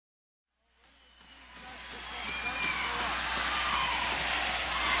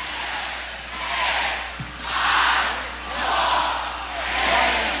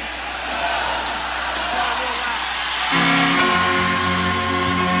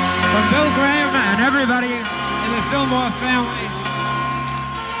From Bill Graham and everybody in the Fillmore family,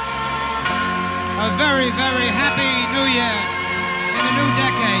 a very, very happy New Year in the new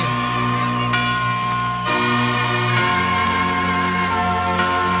decade.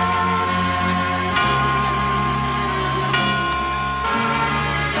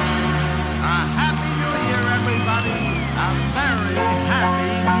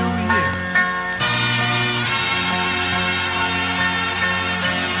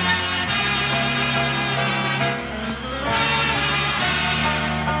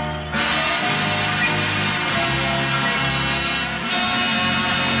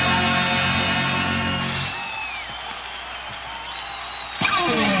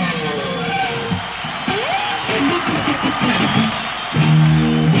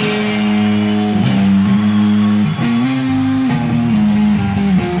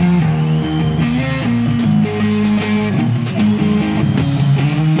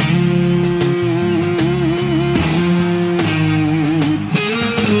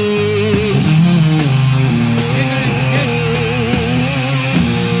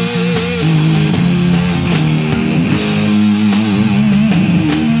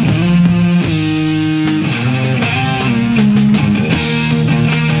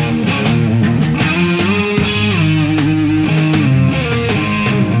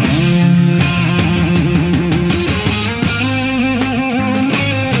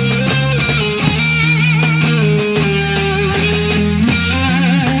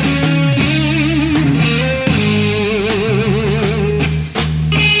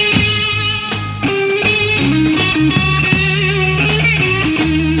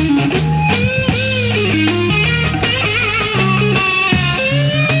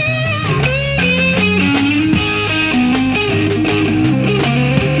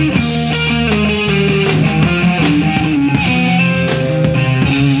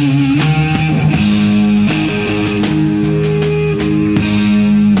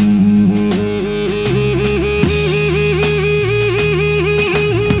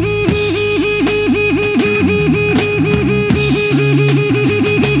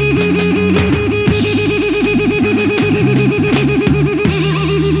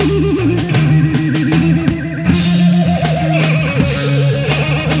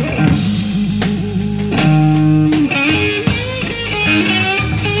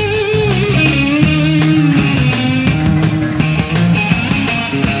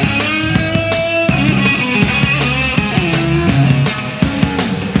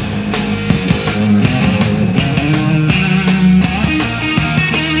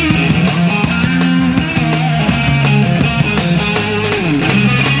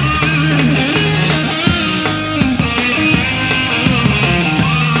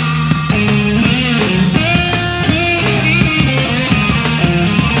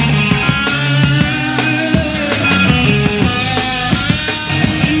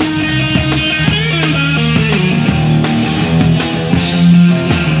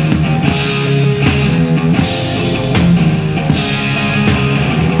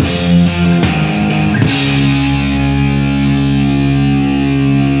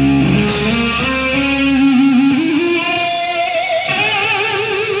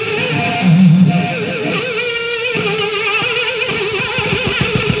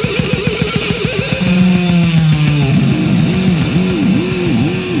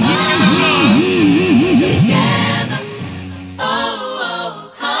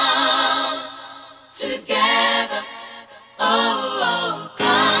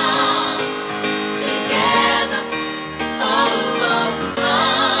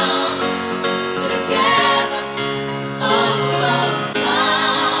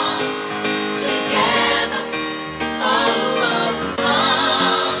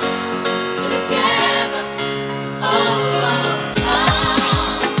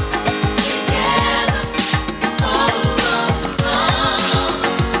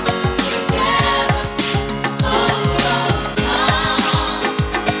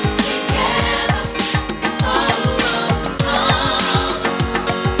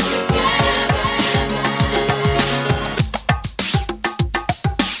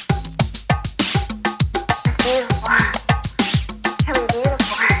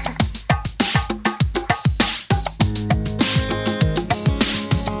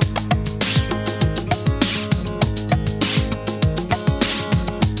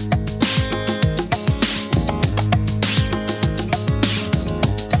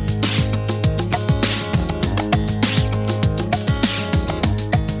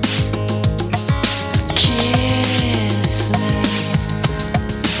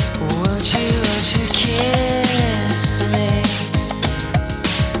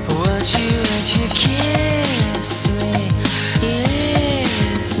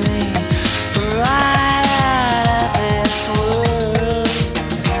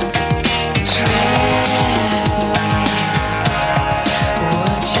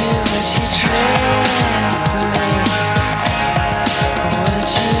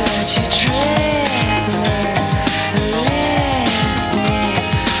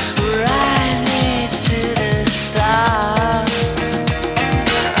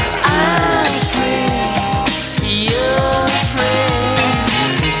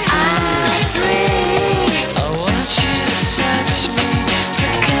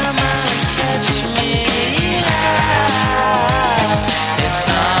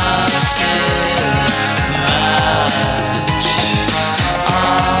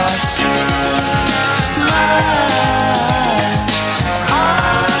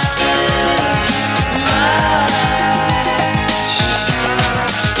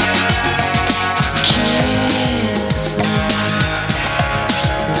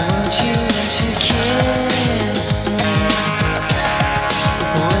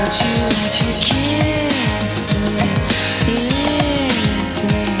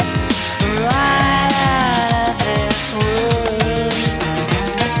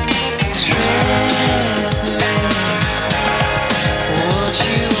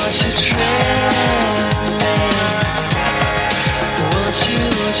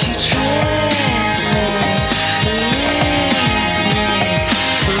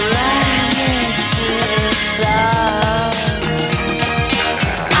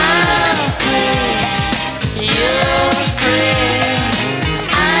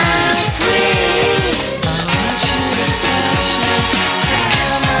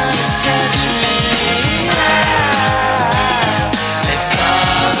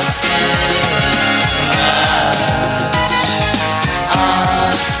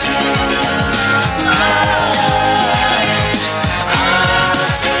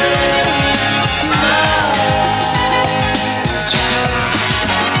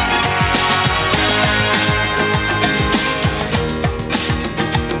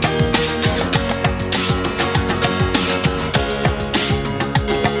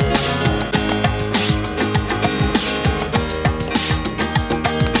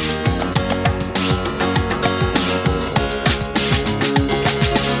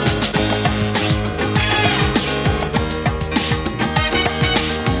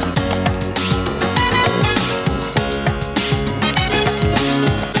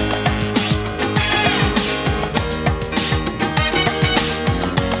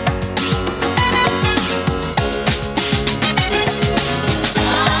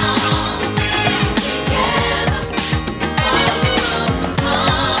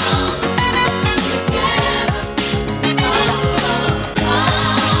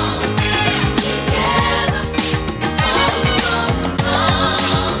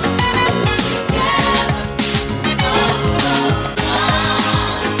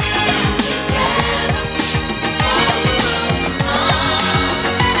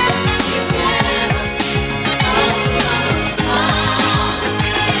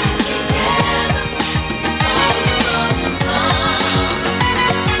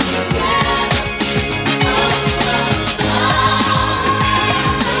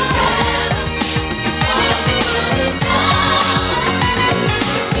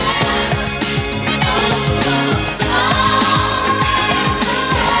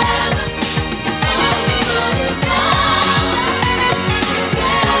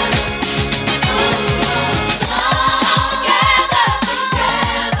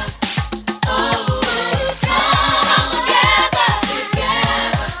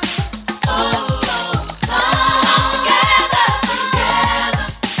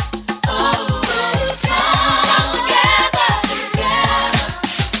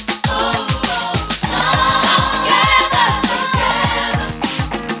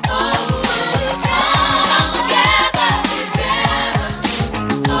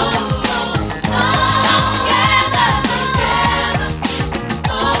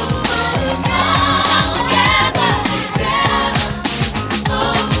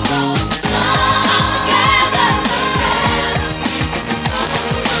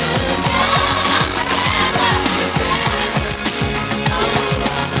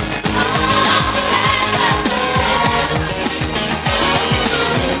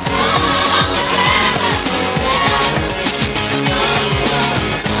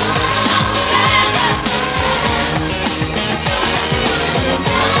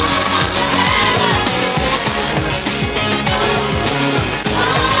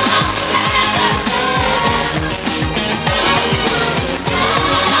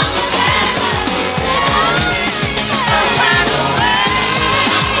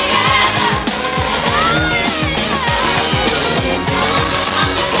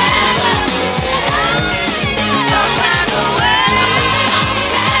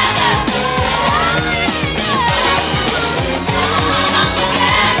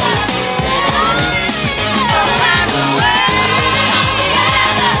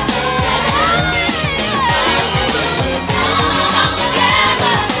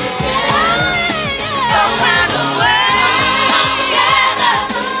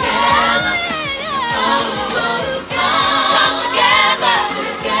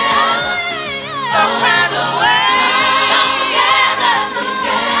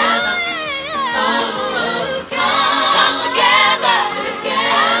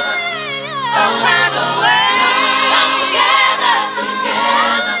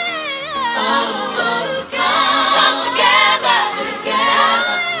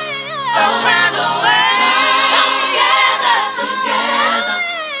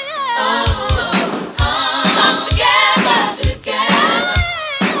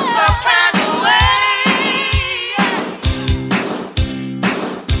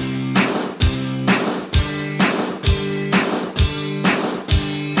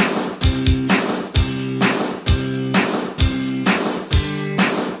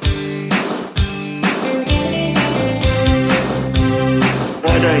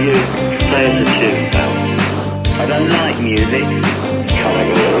 don't you play us a tune, pal? I don't like music. Come like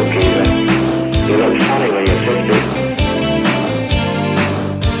a little geezer. You look funny when you're 50.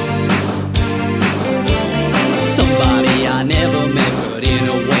 Somebody I never met, but in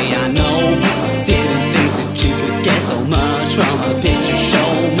a way I know. Didn't think that you could get so much from a picture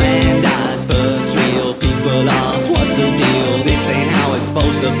show. Man dies first, real people ask, what's the deal? This ain't how it's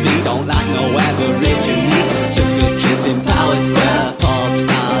supposed to be. Don't like no aborigine. Took a trip in Power Square. Pop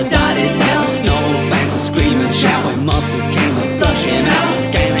star died as hell. No fans are screaming, shouting. Monsters came to flush him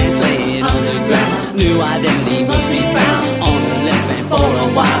out. Gangland's laying underground. New identity must be found. On the left and for a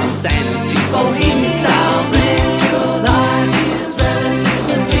while. Insanity, bohemian style. Live your life is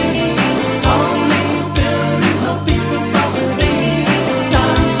relativity. Only buildings, no people, prophecy.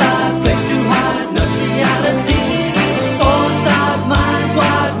 Time, side, place to hide, not reality. Foresight, minds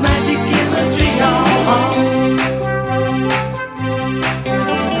wide, magic imagery.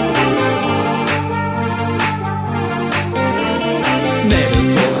 Never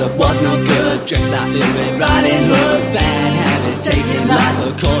thought that was no good. Dressed like Little Red Riding Hood. Bad habit, taking life. A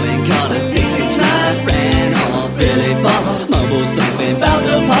calling card, a 6-inch knife. Ran off really fast. Mumbled something about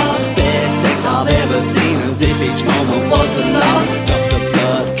the past. Best sex I've ever seen. As if each moment was the last. Drops of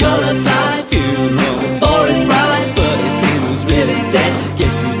blood, colour slide. Funeral for his bride. But it's him who's really dead.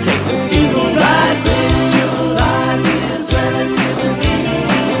 Gets to take the funeral ride. Ritual ideas, relativity.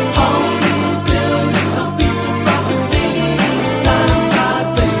 Only buildings, no people, prophecy. Time, side,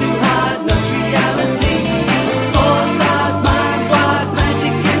 place to hide, not reality. Foresight, minds wide,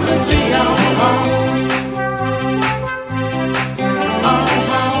 magic imagery. Oh, oh. Oh,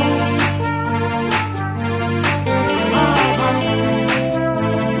 oh. Oh, oh.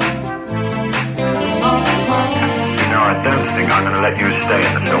 You know, I don't think I'm going to let you stay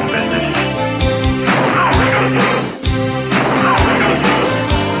in the film business.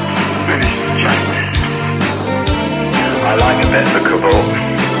 I like a bit of a cabal.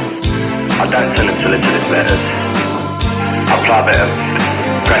 I don't send him solicitor's letters. I apply a bit of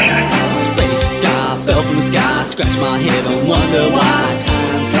pressure. Space sky fell from the sky. Scratch my head and wonder why.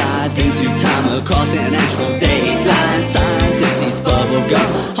 Time slides into time across an astral dateline. Scientist eats bubble gum.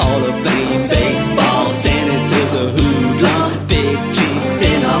 Hall of Fame baseball. Senators a hoodlum. Big chiefs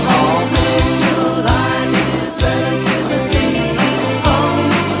in a hall. Your line is relativity.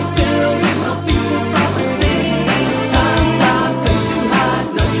 Only buildings, no people, prophecy. Time slide, place to hide,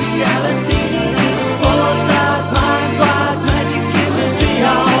 not reality. Foresight, minds wide, magic imagery.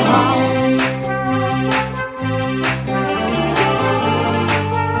 Oh, oh.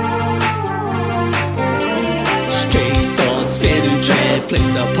 Straight thoughts, fear to tread.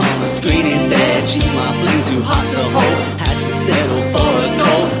 Placed upon the screen instead. She's my flame, too hot to hold. Had to settle for a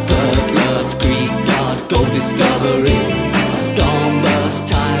cold. Burglars, Greek god, gold discovery. Gone bust,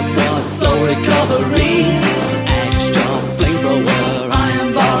 type rod, slow recovery. Axe chop, flamethrower, iron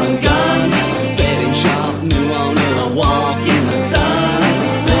bar and gun. Betting shop, new owner, a walk in the sun.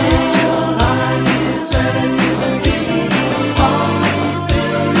 Let your line is relativity. Only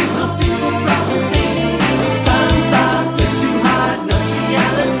buildings, no people, prophecy. Time, side, place to hide, not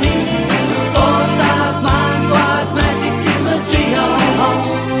reality. Foresight, minds wide, magic imagery. Oh, oh.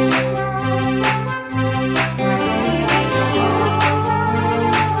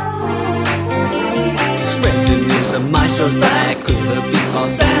 Spread the news, the maestro's back. Cool the beatbox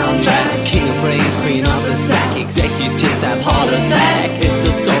soundtrack. King of brains, queen of the sack. Executives have heart attack. It's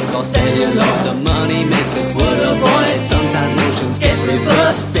a so-called celluloid. The money makers would avoid. Sometimes motions get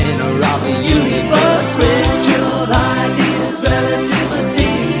reversed. Center of the universe. Ritual ideas,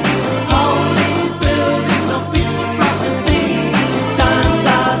 relativity. Only buildings, no people, prophecy. Time,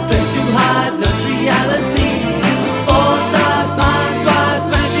 side, place to hide, not reality. Foresight, minds wide,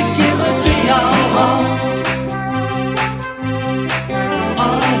 magic imagery. Oh, oh.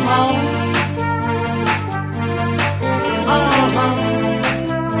 Oh, oh. Oh, oh.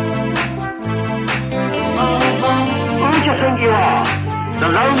 Oh, oh. Who do you think you are? The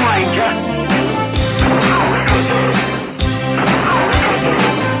Lone Ranger?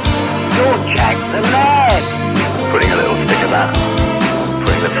 You're Jack the Lad. Putting a little stick of that.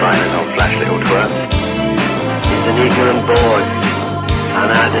 Putting the framers on flash little twerps. He's an ignorant boy. And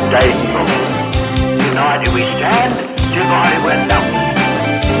out of date. United we stand, divided we're numbered.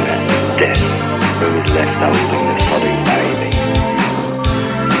 And death, who is left holding the sodding baby.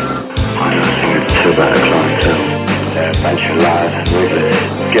 I don't think it's too bad a clientele. They're a bunch of liars and ruthless.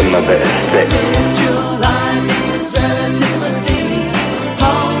 Give them a bit of stick. Your line is relativity.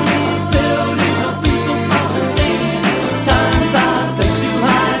 Only buildings, no people, prophecy. Time, side, place to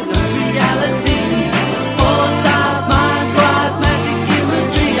hide, not reality. Foresight, minds wide, magic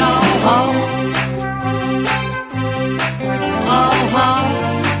imagery.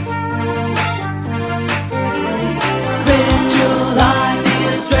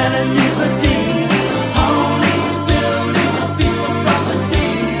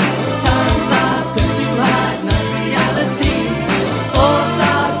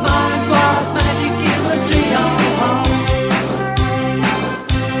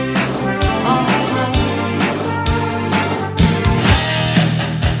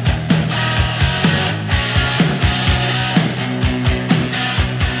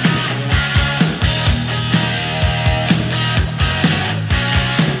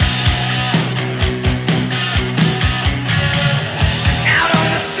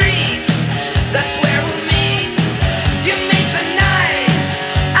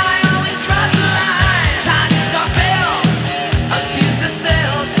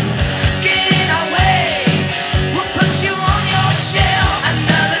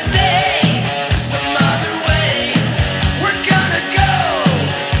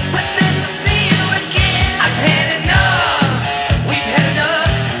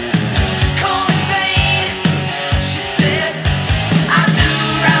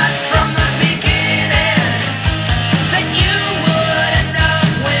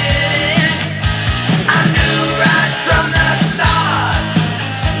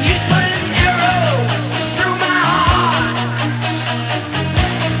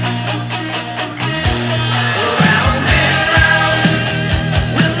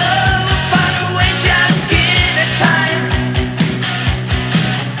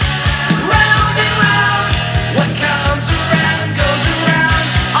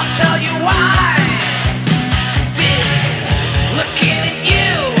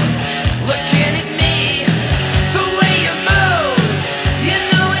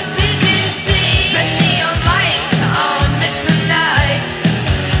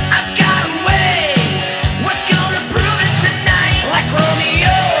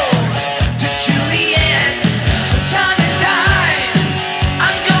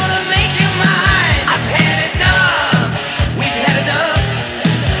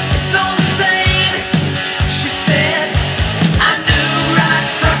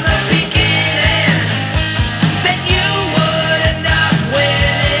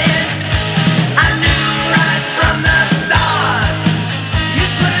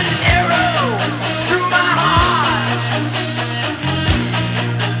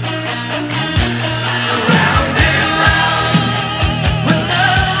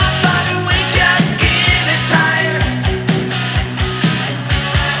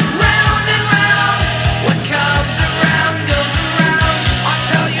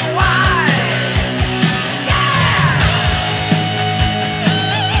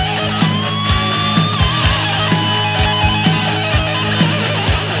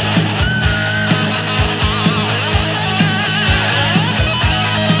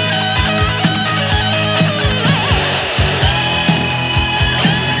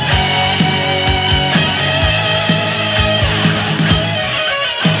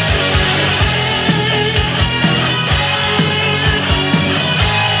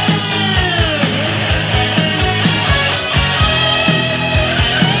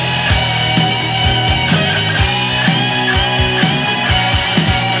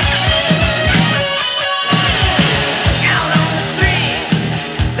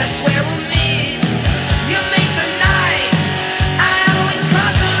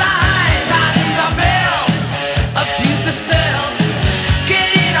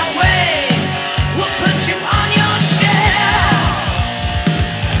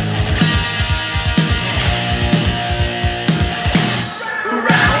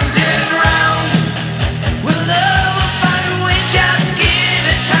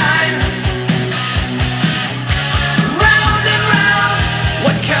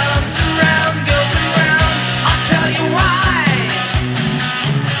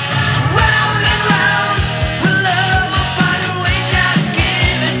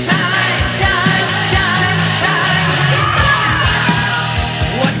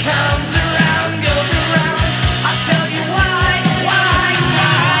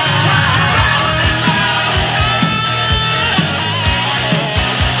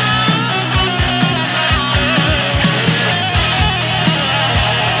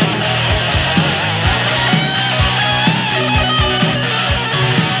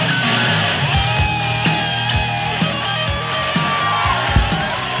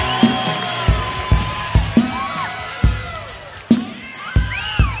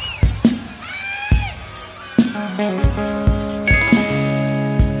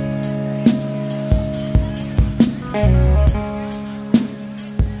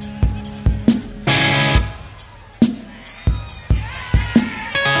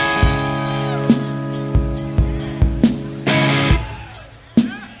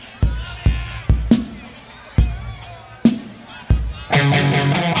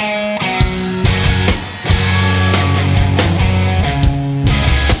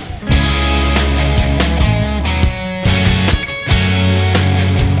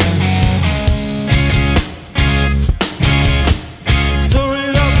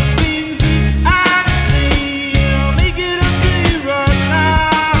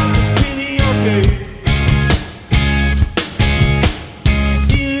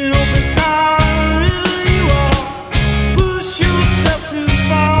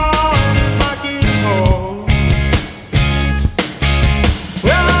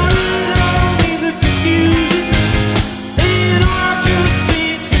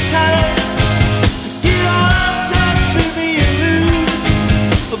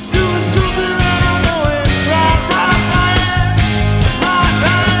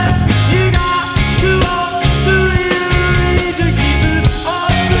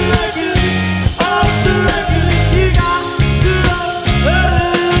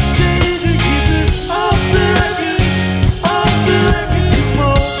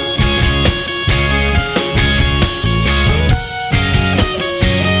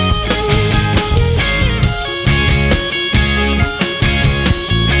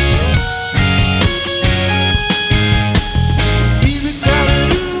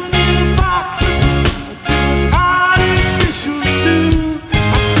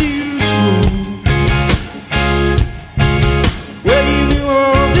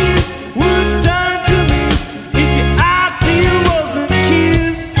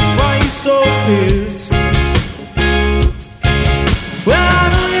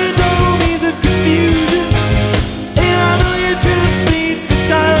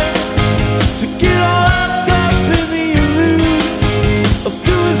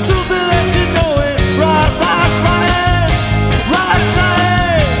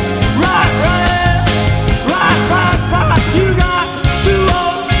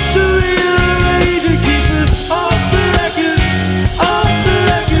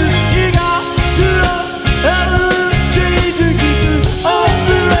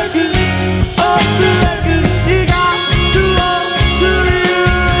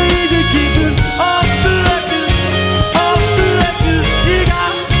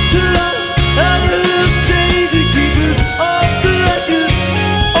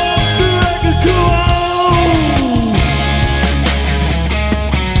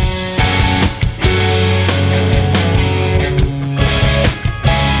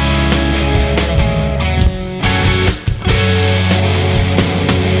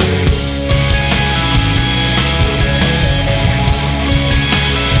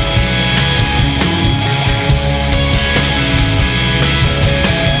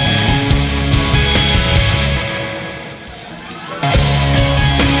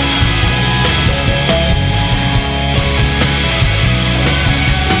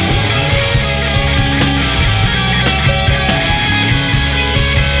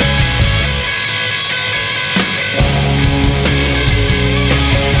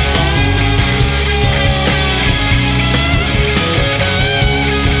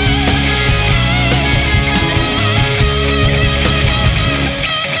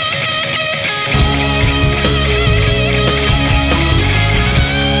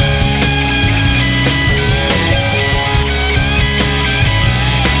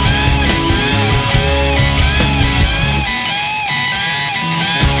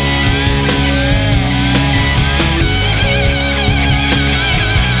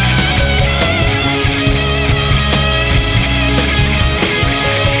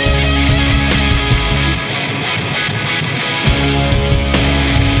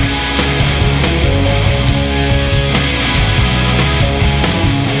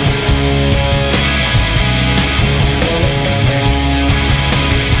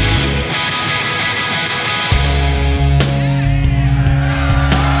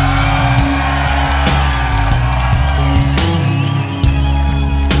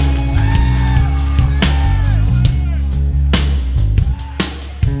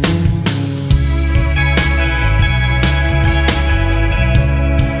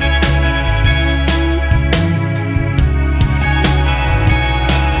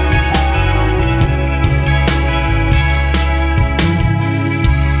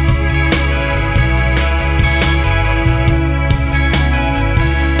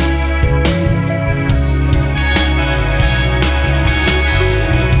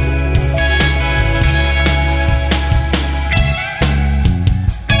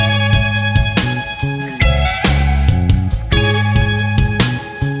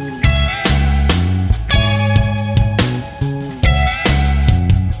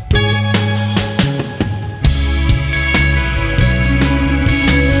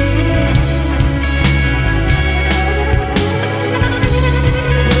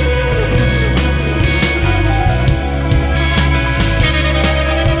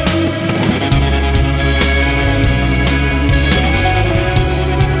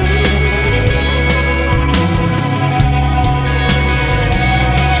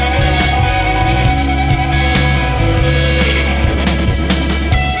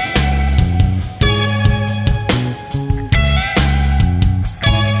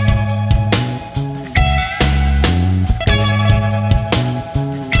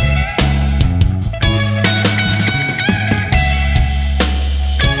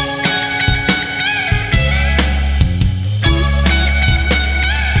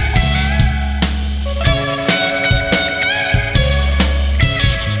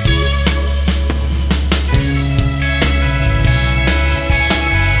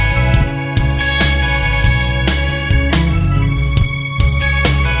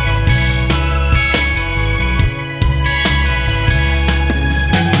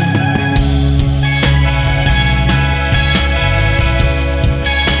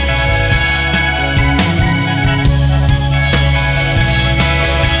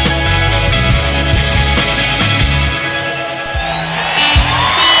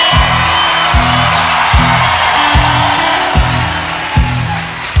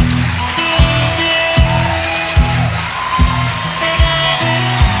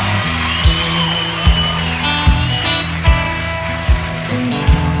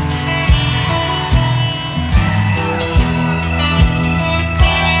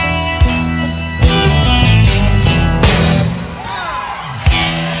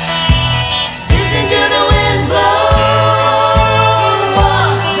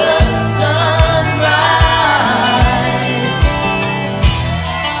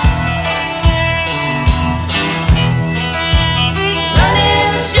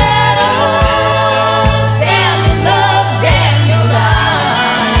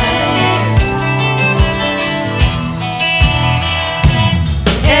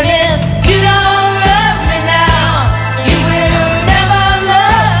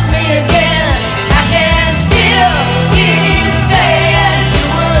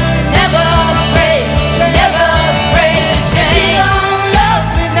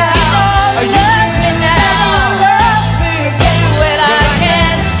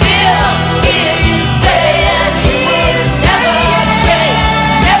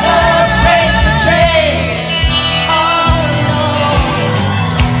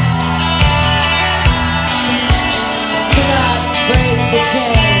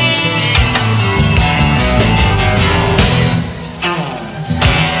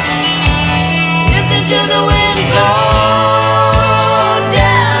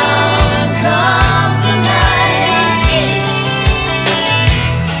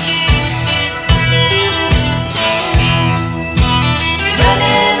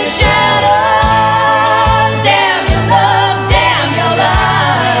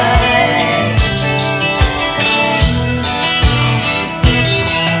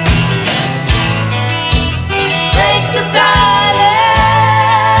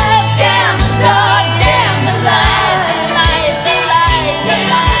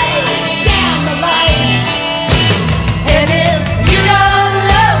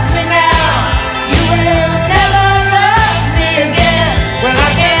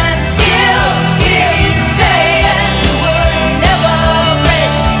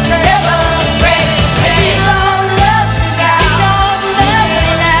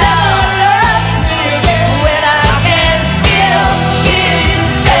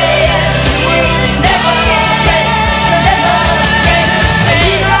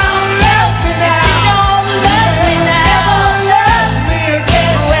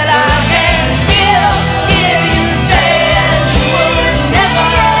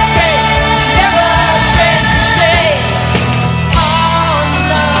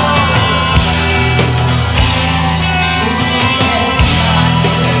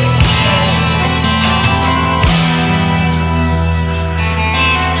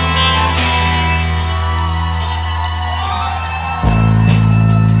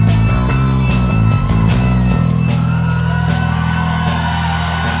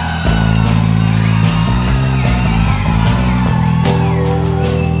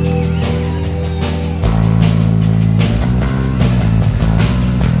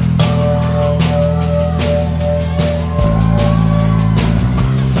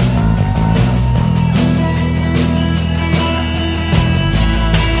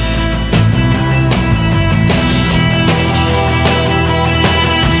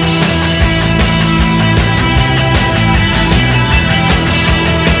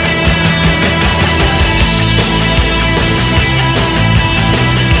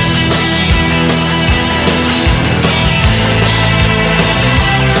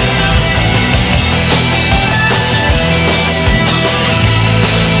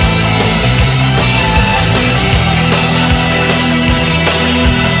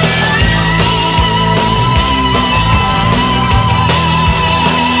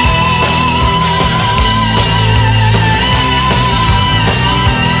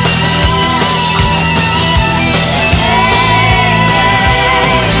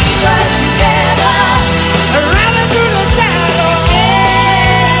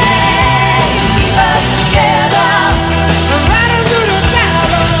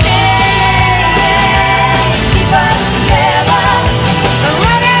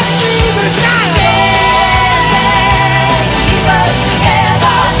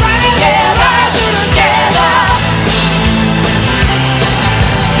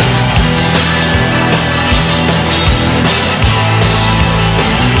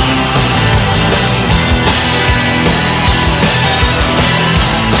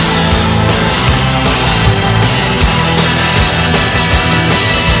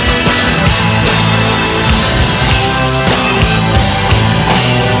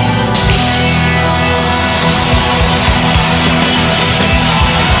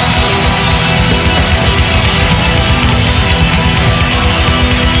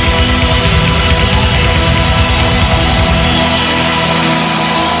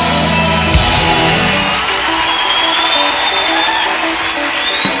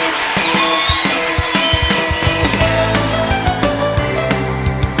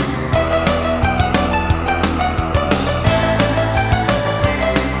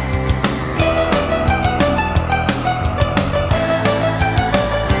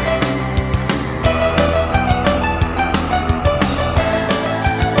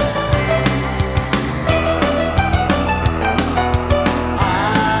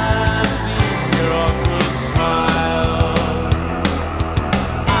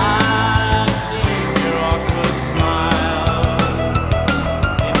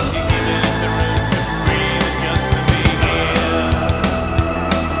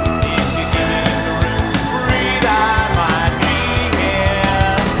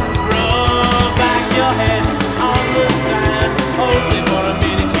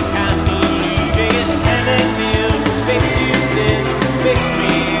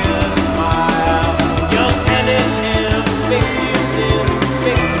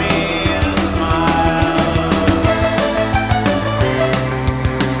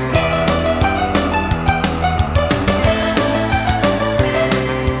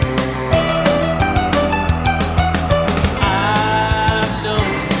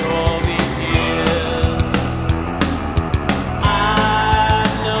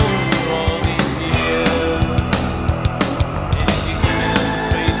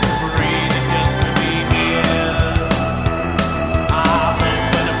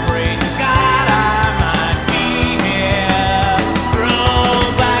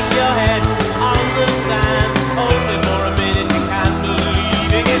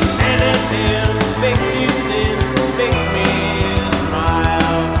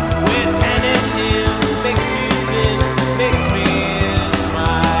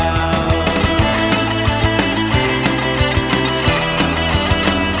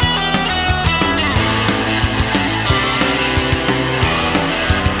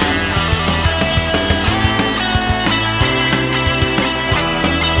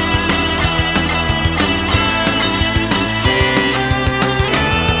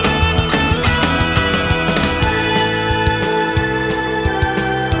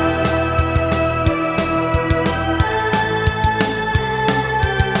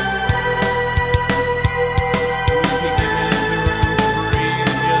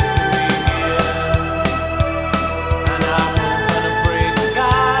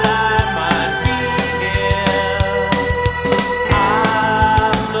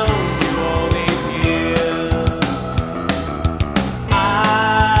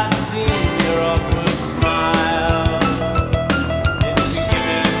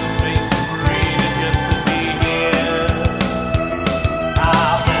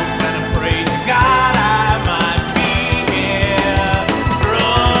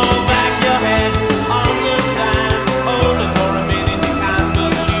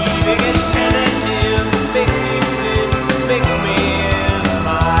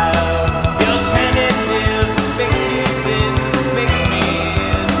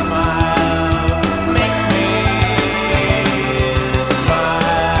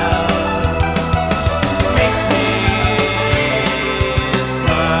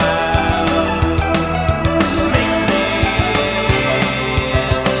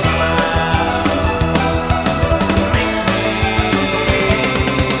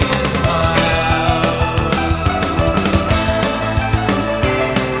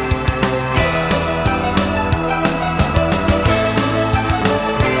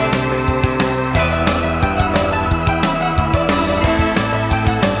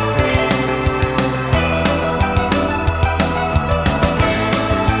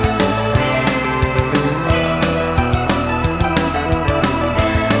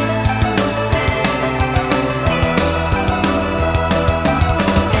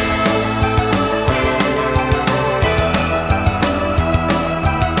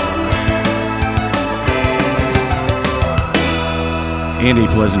 And a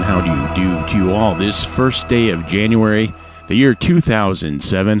pleasant how do you do to you all this first day of January, the year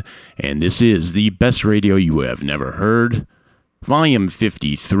 2007, and this is the best radio you have never heard, volume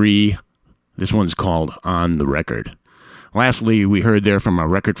 53. This one's called On the Record. Lastly, we heard there from a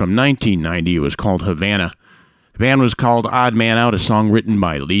record from 1990. It was called Havana. The band was called Odd Man Out, a song written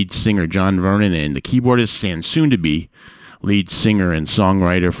by lead singer John Vernon and the keyboardist and soon-to-be lead singer and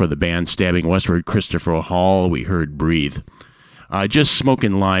songwriter for the band Stabbing Westward, Christopher Hall. We heard Breathe. Just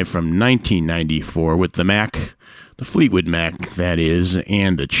Smoking Live from 1994 with the Mac, the Fleetwood Mac, that is,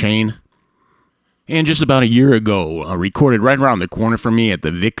 and the Chain. And just about a year ago, recorded right around the corner from me at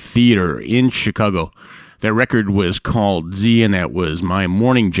the Vic Theater in Chicago. That record was called Z, and that was My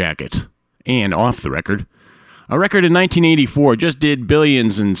Morning Jacket. And off the record, a record in 1984 just did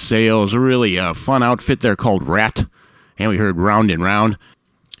billions in sales. A really fun outfit there called Ratt. And we heard Round and Round.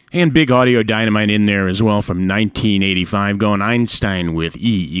 And big audio Dynamite in there as well from 1985, going Einstein with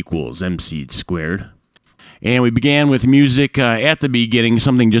E equals MC squared. And we began with music at the beginning,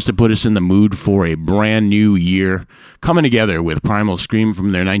 something just to put us in the mood for a brand new year. Coming together with Primal Scream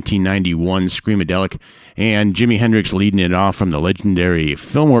from their 1991 Screamadelic, and Jimi Hendrix leading it off from the legendary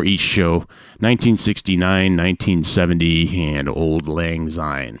Fillmore East Show, 1969, 1970, and Auld Lang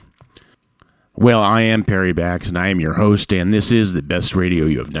Syne. Well, I am Perry Bax, and I am your host, and this is the best radio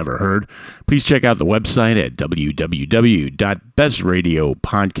you have never heard. Please check out the website at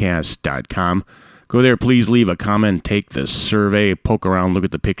www.bestradiopodcast.com. Go there, please leave a comment, take the survey, poke around, look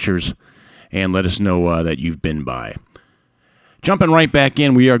at the pictures, and let us know that you've been by. Jumping right back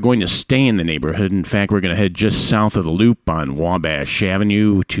in, we are going to stay in the neighborhood. In fact, we're going to head just south of the Loop on Wabash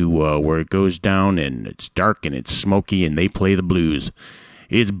Avenue to where it goes down, and it's dark, and it's smoky, and they play the blues.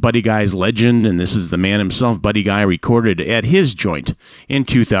 It's Buddy Guy's legend, and this is the man himself. Buddy Guy recorded at his joint in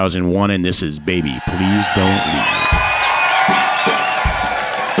 2001, and this is Baby, Please Don't Leave.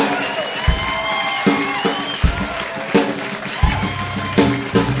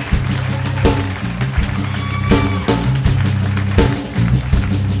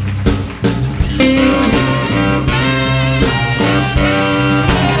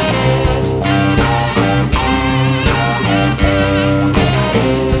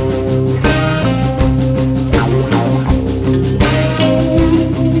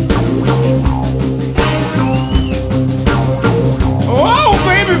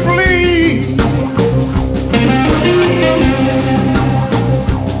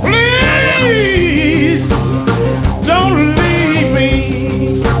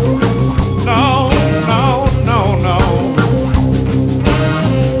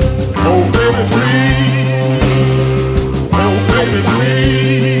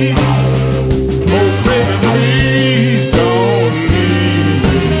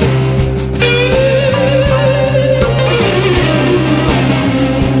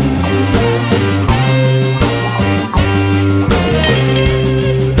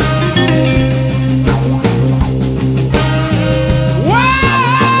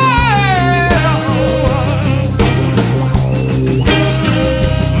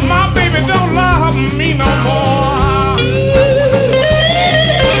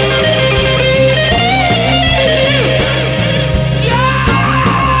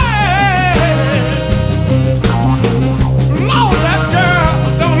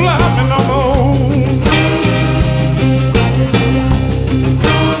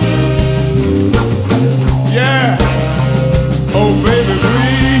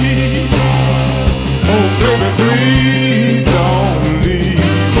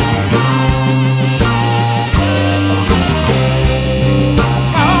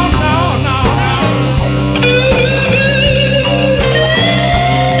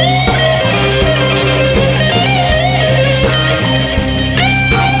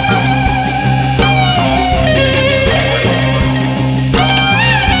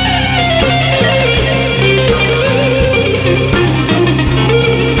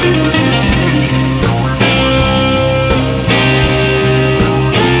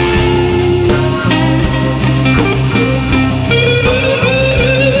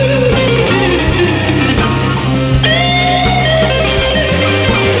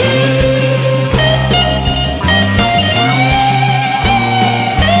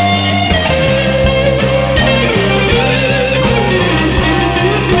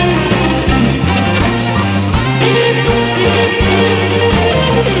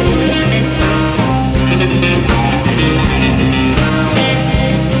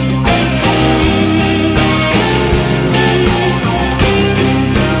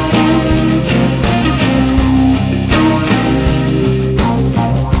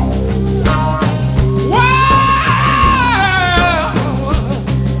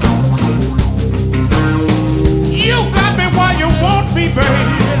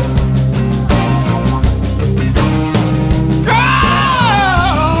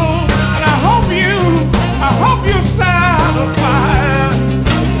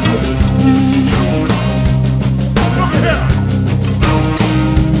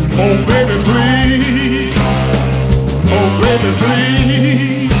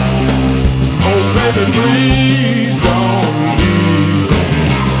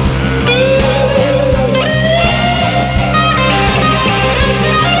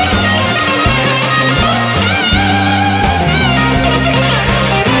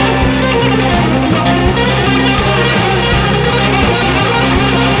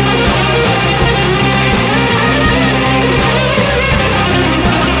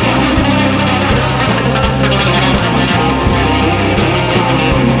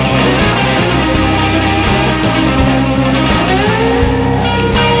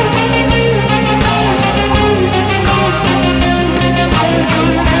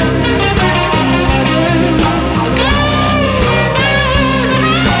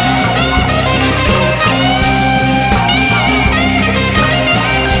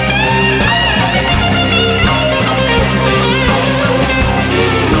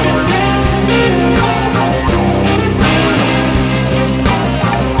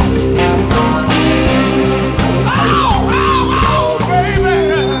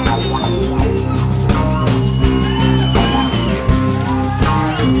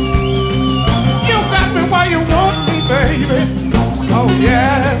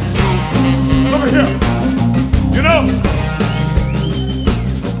 yes. Over here. You know,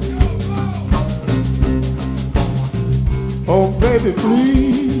 oh baby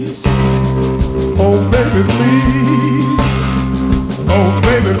please, oh baby please, oh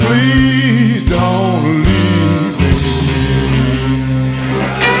baby please don't leave me.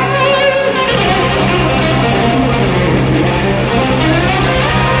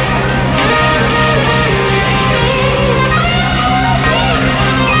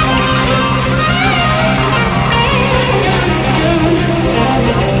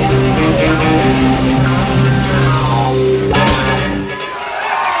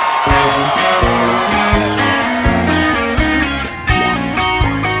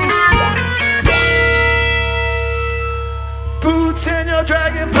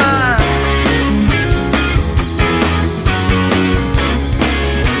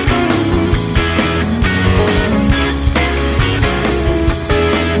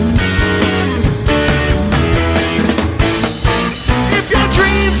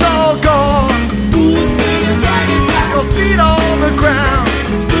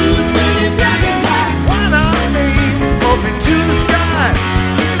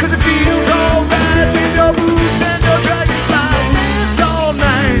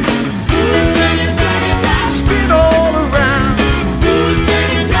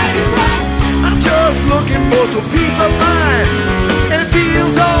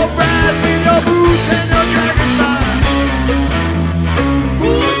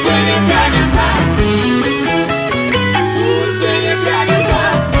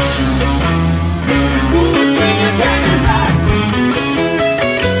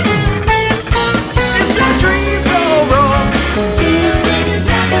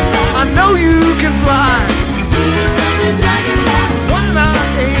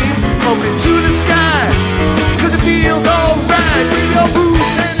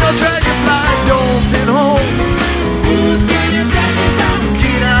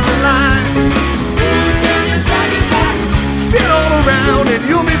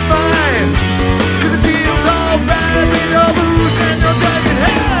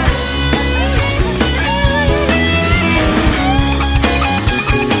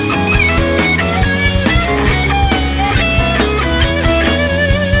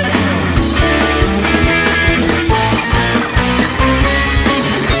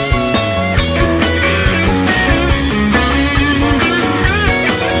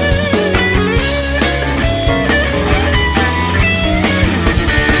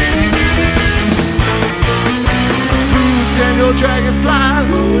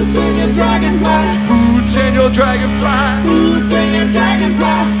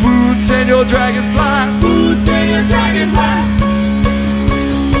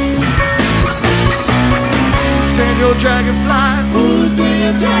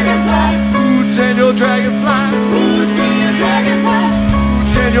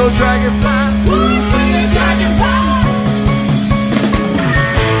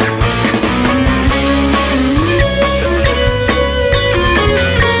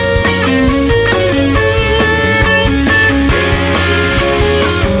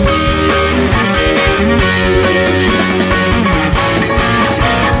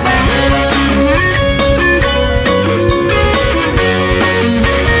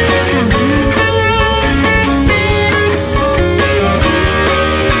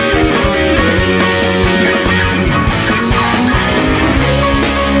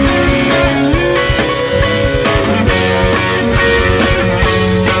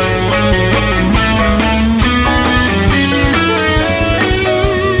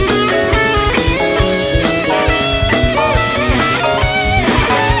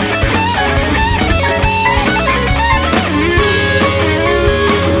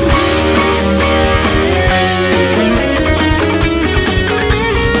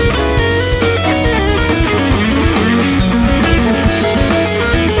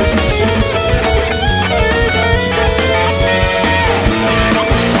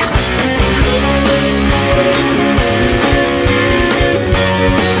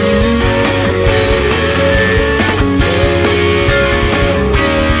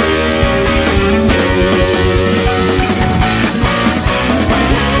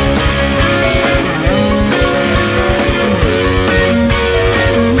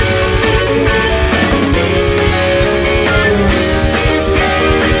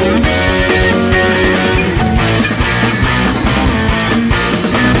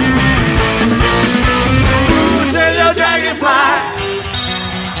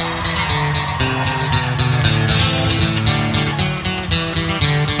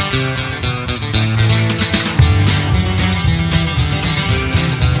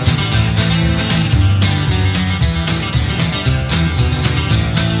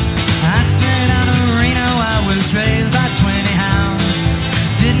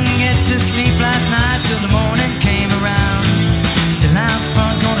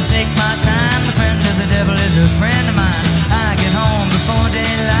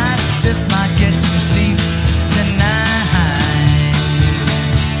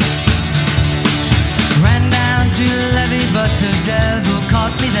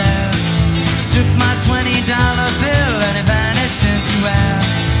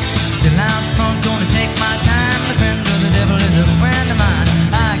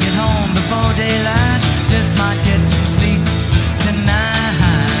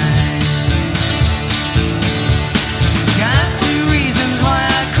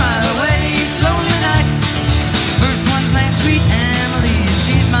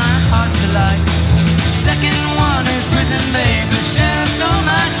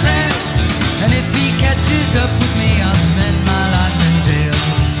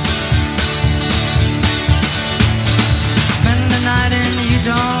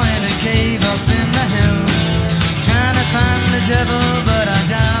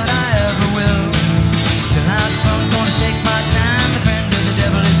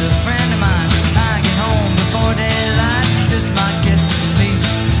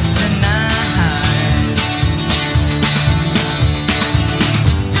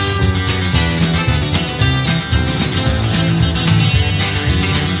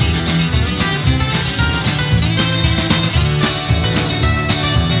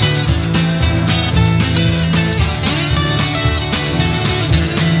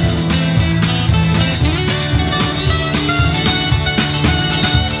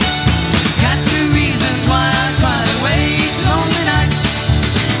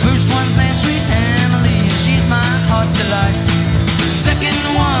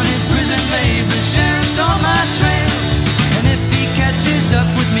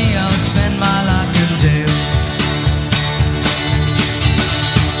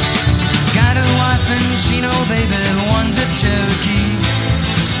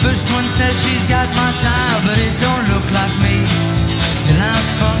 First one says she's got my child, but it don't look like me. Still out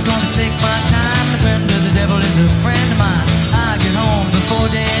front, gonna take my time. The friend of the devil is a friend of mine. I get home before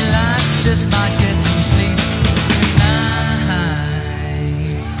daylight, just might get some sleep tonight.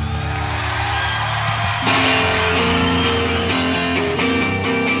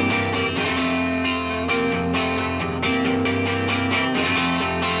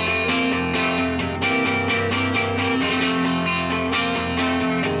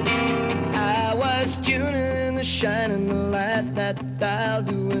 I was tuning in the shining the light that dial,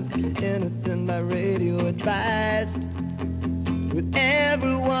 doing anything by radio advised. With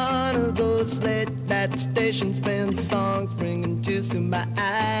every one of those late night stations playing songs, bringing tears to my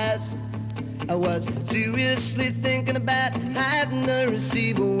eyes. I was seriously thinking about hiding the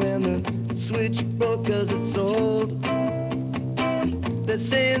receiver when the switch broke, 'cause it's old. They're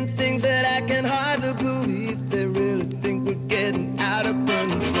saying things that I can hardly believe. They really think we're getting out of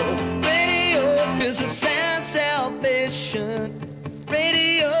control. Radio is a sound salvation.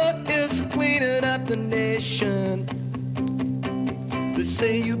 Radio is cleaning up the nation. They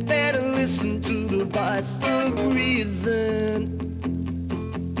say you better listen to the voice of reason,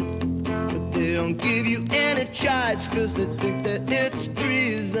 but they don't give you any choice, 'cause they think that it's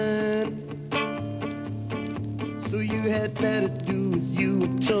treason. So you had better do as you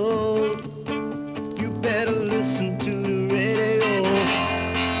were told. You better listen to the radio.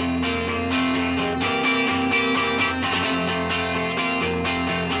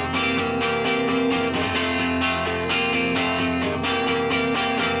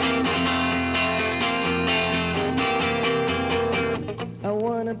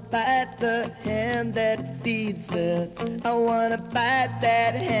 Bite the hand that feeds me. I wanna bite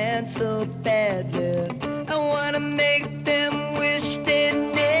that hand so badly. I wanna make them wish they'd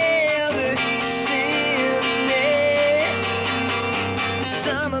never seen me.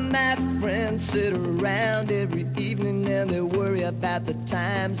 Some of my friends sit around every evening and they worry about the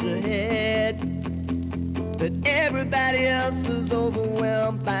times ahead. But everybody else is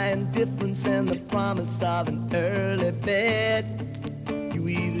overwhelmed by indifference and the promise of an early bed. You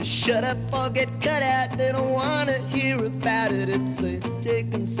either shut up or get cut out. They don't want to hear about it. It's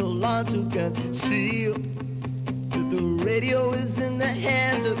taken so long to conceal that the radio is in the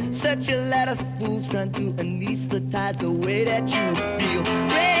hands of such a lot of fools trying to anesthetize the way that you feel.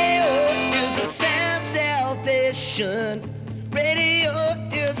 Radio is a sound salvation. Radio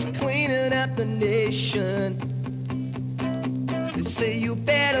is cleaning up the nation. They say you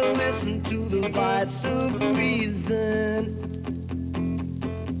better listen to the voice of reason.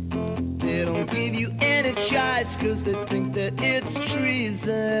 They don't give you any choice, 'cause they think that it's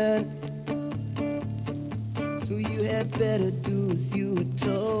treason. So you had better do as you were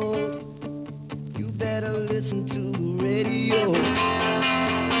told. You better listen to the radio.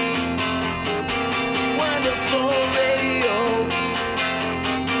 Wonderful radio,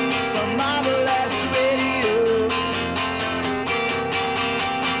 the marvelous radio.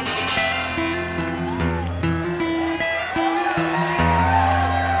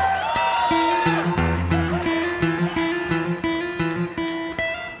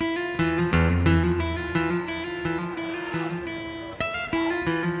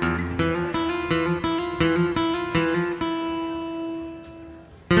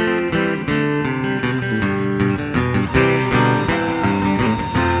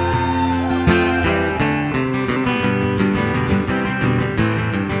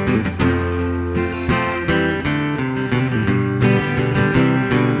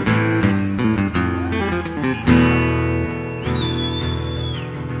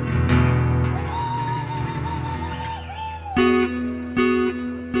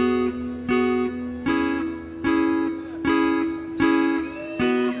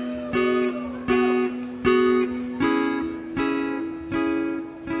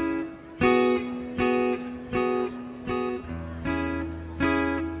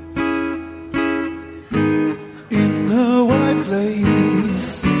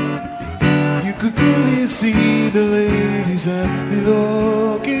 See the ladies and be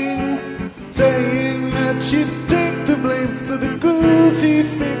looking, saying that she'd take the blame for the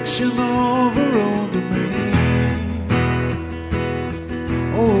crucifixion of her own domain.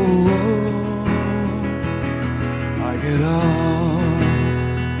 Oh, I get off,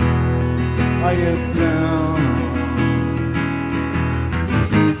 I get down.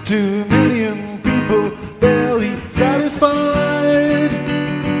 2 million people barely satisfied.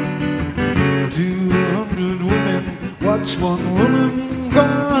 200 women watch one woman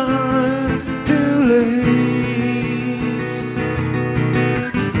cry. Too late.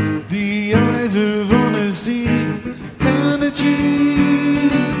 The eyes of honesty can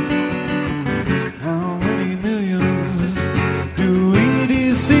achieve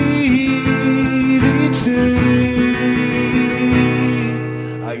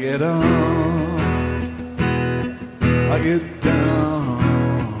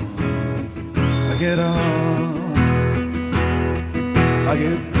get up, I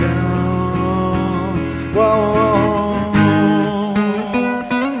get down. Whoa.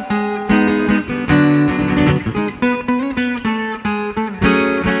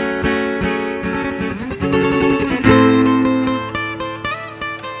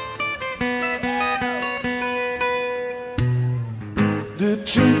 The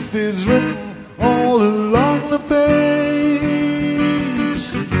truth is written all along the page.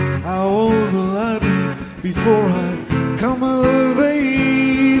 How old will I be before I come of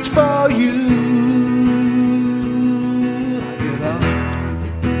age for you? I get up,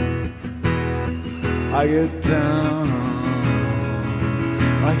 I get down,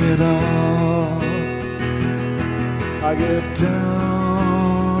 I get up, I get down,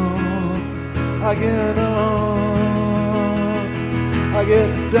 I get up, I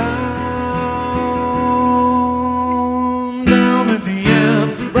get down, down at the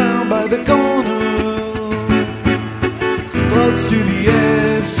end, round by the corner, close to the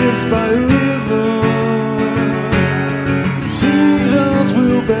edge, just by the river. Seasons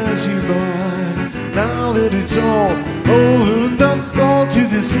will pass you by, now that it's all over and done. Fall to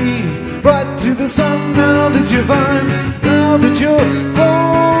the sea, right to the sun, now that you're fine, now that you're whole.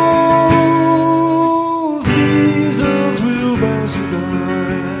 Seasons will pass you by.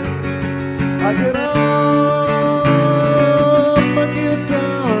 I get up, I get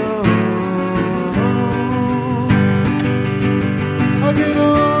down, I get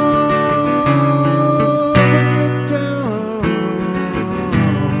up, I get down,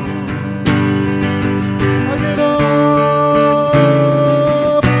 I get up,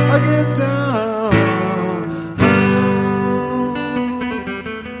 I get down.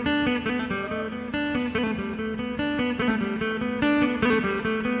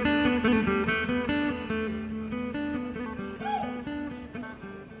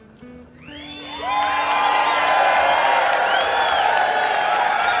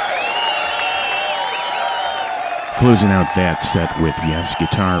 Closing out that set with, yes,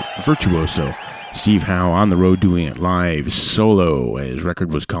 guitar virtuoso Steve Howe on the road doing it live solo. His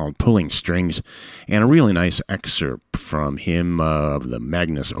record was called Pulling Strings, and a really nice excerpt from him of the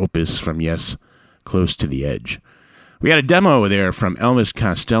Magnus Opus from, yes, Close to the Edge. We had a demo there from Elvis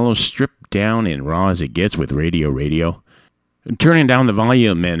Costello, stripped down and raw as it gets with Radio. Turning down the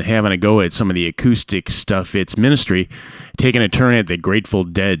volume and having a go at some of the acoustic stuff, it's Ministry, taking a turn at the Grateful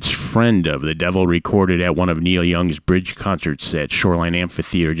Dead's Friend of the Devil, recorded at one of Neil Young's bridge concerts at Shoreline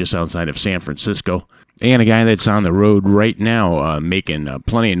Amphitheater just outside of San Francisco. And a guy that's on the road right now making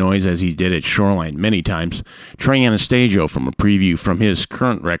plenty of noise as he did at Shoreline many times, Trey Anastasio, from a preview from his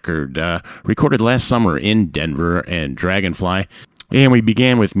current record, recorded last summer in Denver, and Dragonfly. And we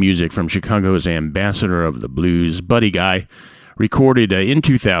began with music from Chicago's ambassador of the blues, Buddy Guy, recorded in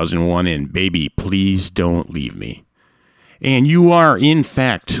 2001 in Baby Please Don't Leave Me. And you are, in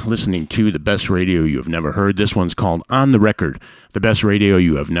fact, listening to the best radio you have never heard. This one's called On the Record, the best radio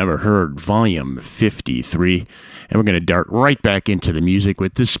you have never heard, volume 53. And we're going to dart right back into the music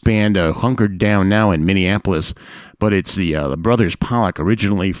with this band hunkered down now in Minneapolis. But it's the Brothers Pollock,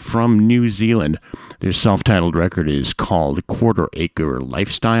 originally from New Zealand. Their self-titled record is called Quarter Acre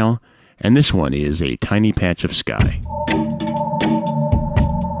Lifestyle. And this one is A Tiny Patch of Sky.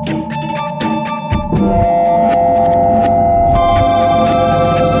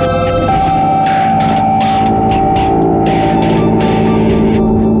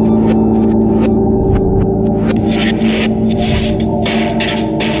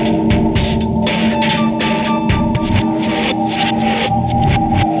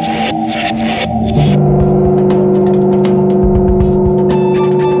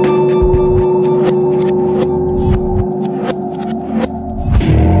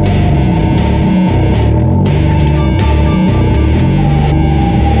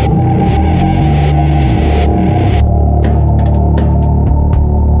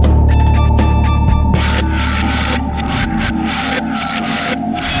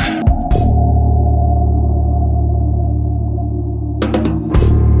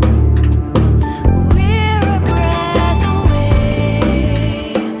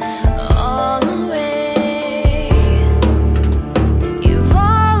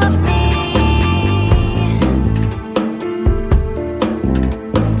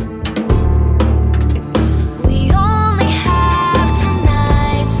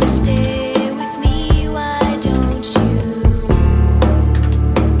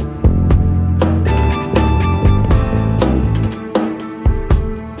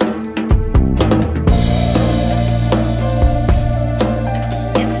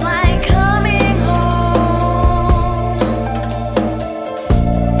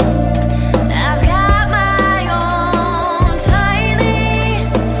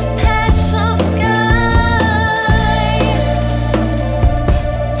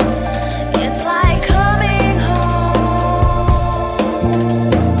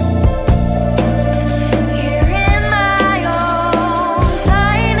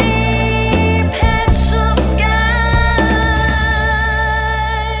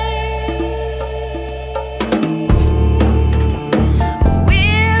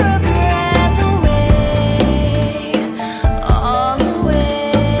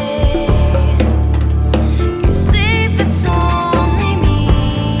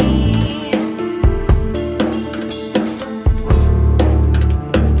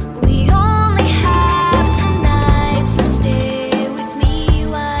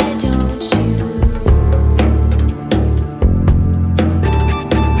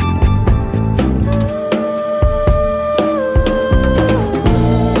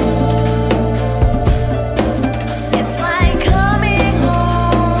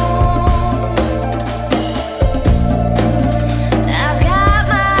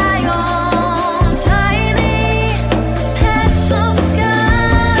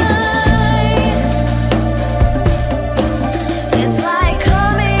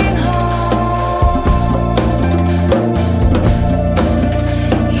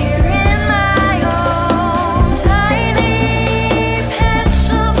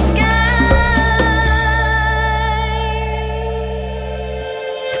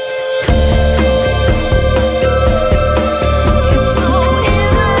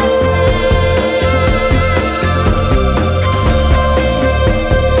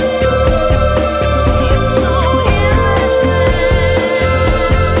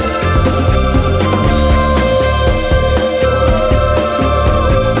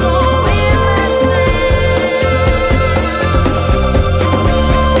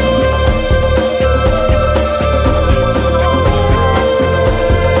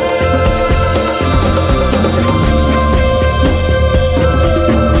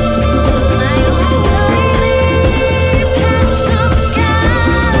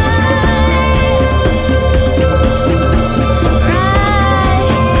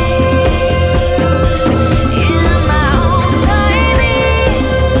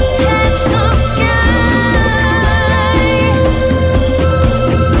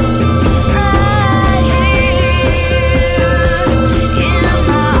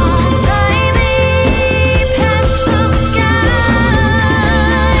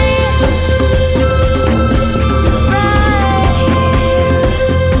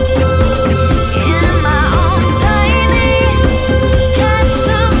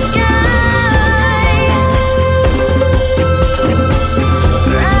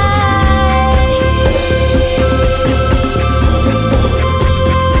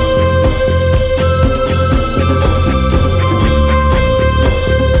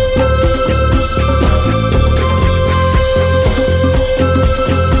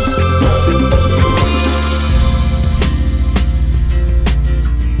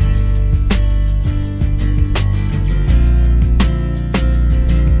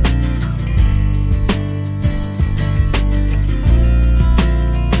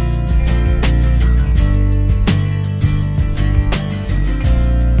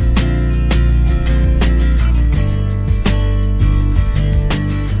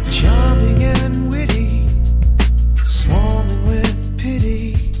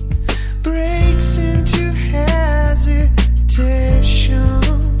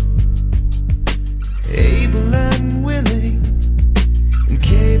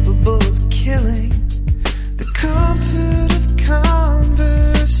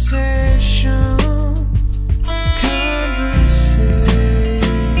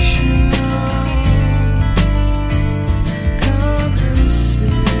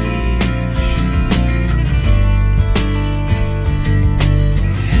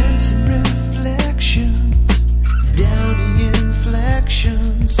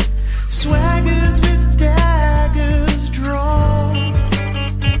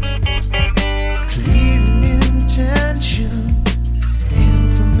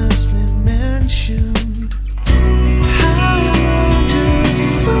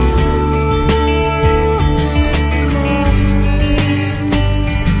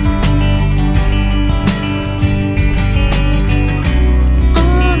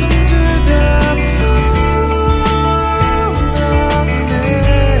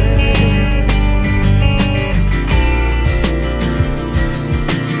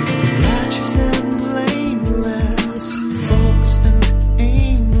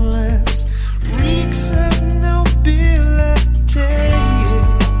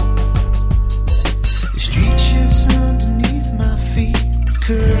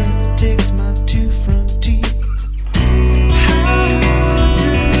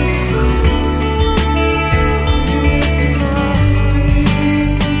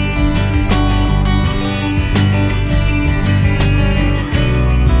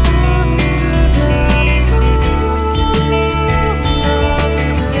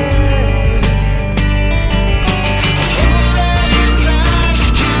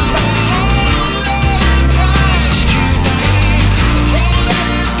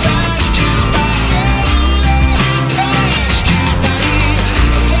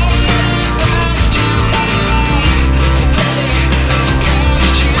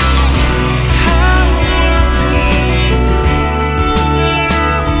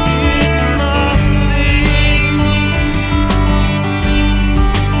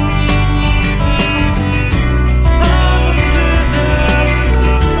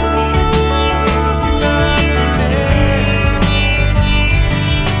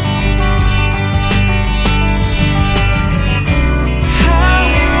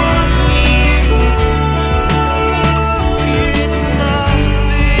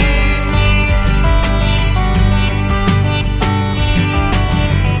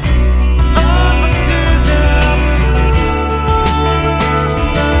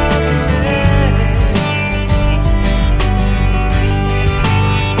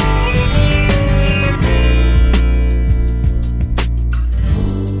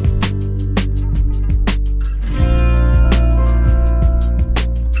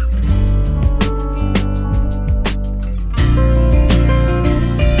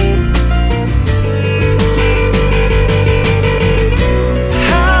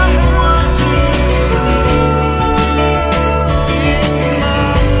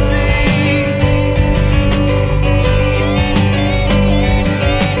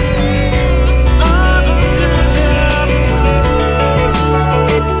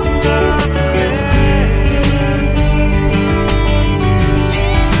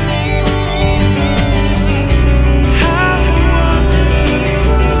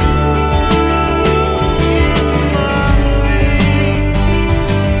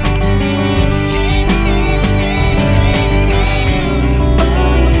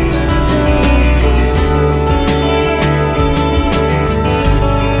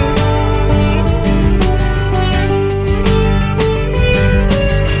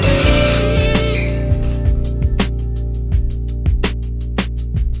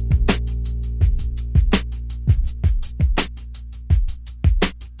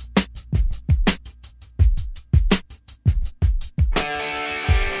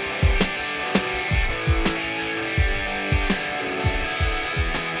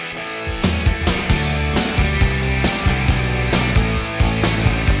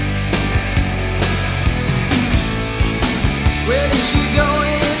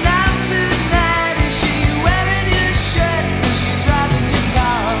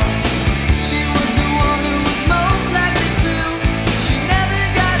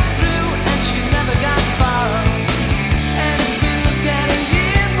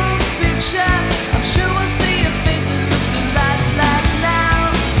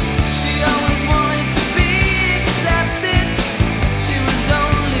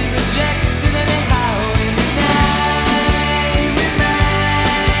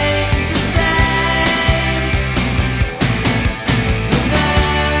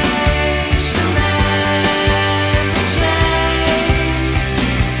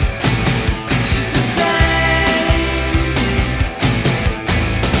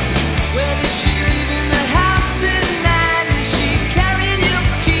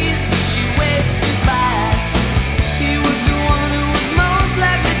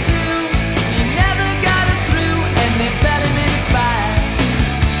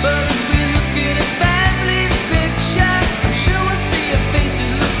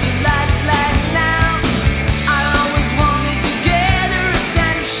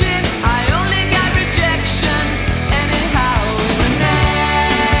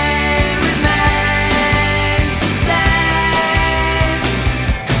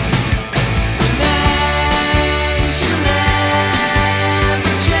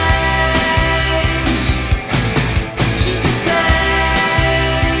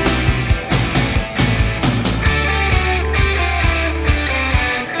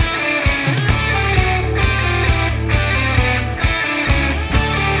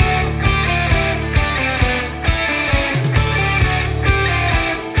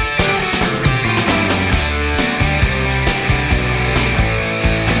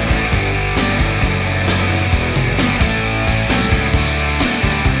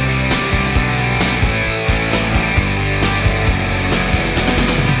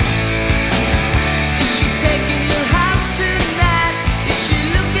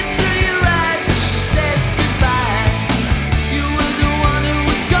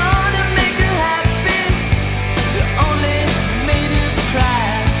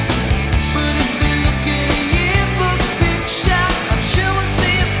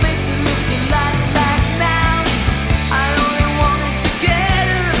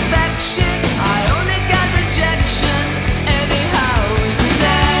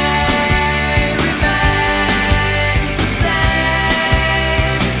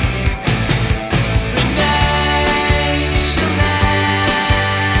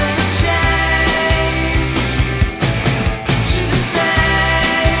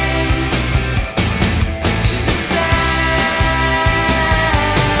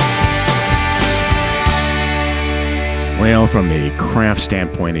 from a craft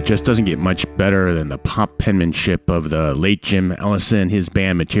standpoint, it just doesn't get much better than the pop penmanship of the late Jim Ellison, his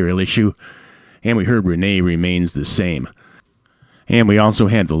band Material Issue. And we heard Renee Remains the Same. And we also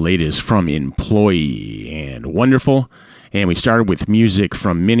had the latest from Employee and Wonderful. And we started with music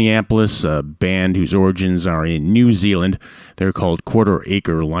from Minneapolis, a band whose origins are in New Zealand. They're called Quarter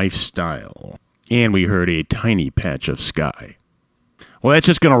Acre Lifestyle. And we heard A Tiny Patch of Sky. Well, that's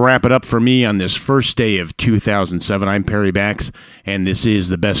just going to wrap it up for me on this first day of 2007. I'm Perry Bax, and this is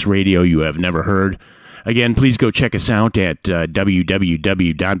the best radio you have never heard. Again, please go check us out at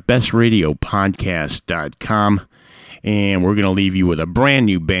www.bestradiopodcast.com. And we're going to leave you with a brand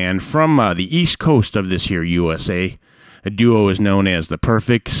new band from the east coast of this here USA. The duo is known as The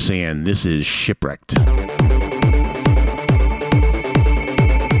Perfects, and this is Shipwrecked.